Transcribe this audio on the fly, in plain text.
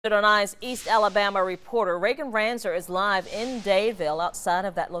On Eye's East Alabama reporter Reagan Ranzer is live in Dadeville, outside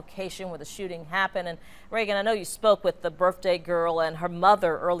of that location where the shooting happened. And Reagan, I know you spoke with the birthday girl and her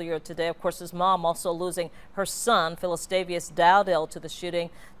mother earlier today. Of course, his mom also losing her son, Phil Dowdell, to the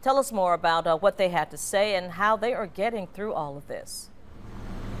shooting. Tell us more about what they had to say and how they are getting through all of this.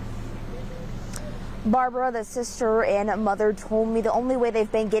 Barbara, the sister and mother, told me the only way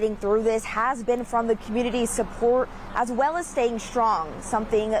they've been getting through this has been from the community support as well as staying strong,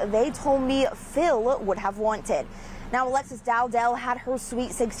 something they told me Phil would have wanted. Now, Alexis Dowdell had her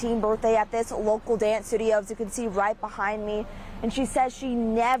sweet 16 birthday at this local dance studio, as you can see right behind me, and she says she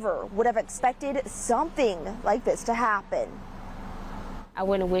never would have expected something like this to happen. I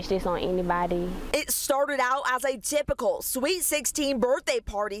wouldn't wish this on anybody. It started out as a typical Sweet 16 birthday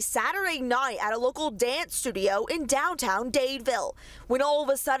party Saturday night at a local dance studio in downtown Dadeville, when all of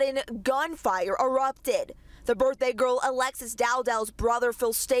a sudden gunfire erupted. The birthday girl Alexis Dowdell's brother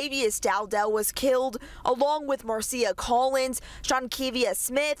Phil Dowdell was killed, along with Marcia Collins, Shankivia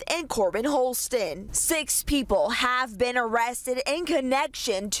Smith, and Corbin Holston. 6 people have been arrested in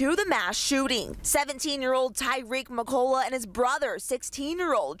connection to the mass shooting. 17-year-old Tyreek McCullough and his brother,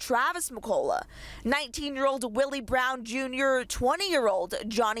 16-year-old Travis McCullough, 19-year-old Willie Brown Jr., 20-year-old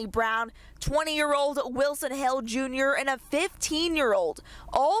Johnny Brown, 20-year-old Wilson Hill Jr., and a 15-year-old,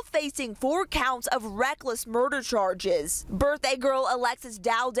 all facing 4 counts of reckless murder charges. Birthday girl Alexis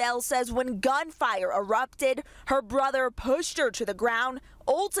Dowdell says when gunfire erupted, her brother pushed her to the ground,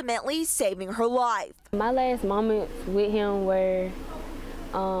 ultimately saving her life. My last moments with him were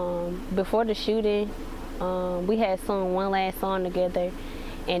before the shooting. We had sung one last song together,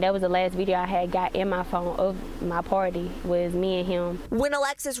 and that was the last video I had got in my phone of my party, was me and him. When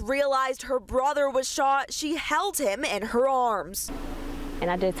Alexis realized her brother was shot, she held him in her arms.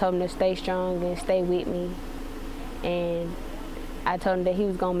 And I just told him to stay strong and stay with me. And I told him that he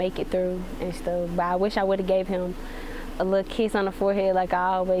was gonna make it through and stuff. But I wish I would have gave him a little kiss on the forehead like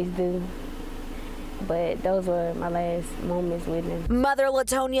I always do. But those were my last moments with him. Mother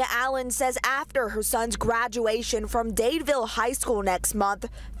Latonia Allen says after her son's graduation from Dadeville High School next month,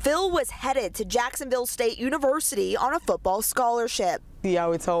 Phil was headed to Jacksonville State University on a football scholarship. He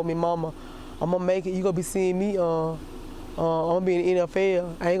always told me, "Mama, I'm gonna make it. You gonna be seeing me I'm gonna be in the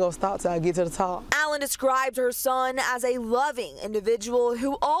NFL. I ain't gonna stop till I get to the top." Allen described her son as a loving individual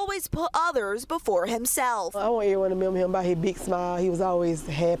who always put others before himself. I want everyone to remember him by his big smile. He was always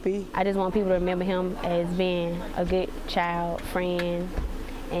happy. I just want people to remember him as being a good child, friend,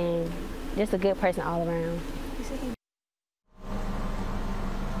 and just a good person all around.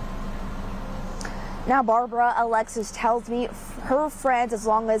 Now, Barbara, Alexis tells me her friends, as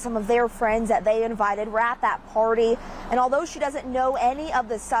long as some of their friends that they invited, were at that party. And although she doesn't know any of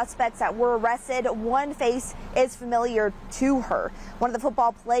the suspects that were arrested, one face is familiar to her. One of the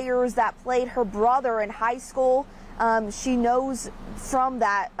football players that played her brother in high school, she knows from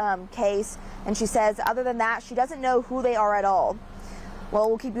that case. And she says, other than that, she doesn't know who they are at all. Well,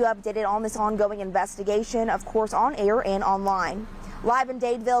 we'll keep you updated on this ongoing investigation, of course, on air and online. Live in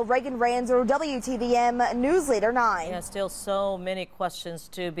Dadeville, Reagan Ranzer, WTVM News Leader 9. Yeah, still so many questions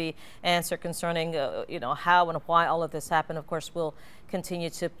to be answered concerning, how and why all of this happened. Of course, we'll continue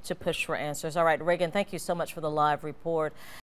to push for answers. All right, Reagan, thank you so much for the live report.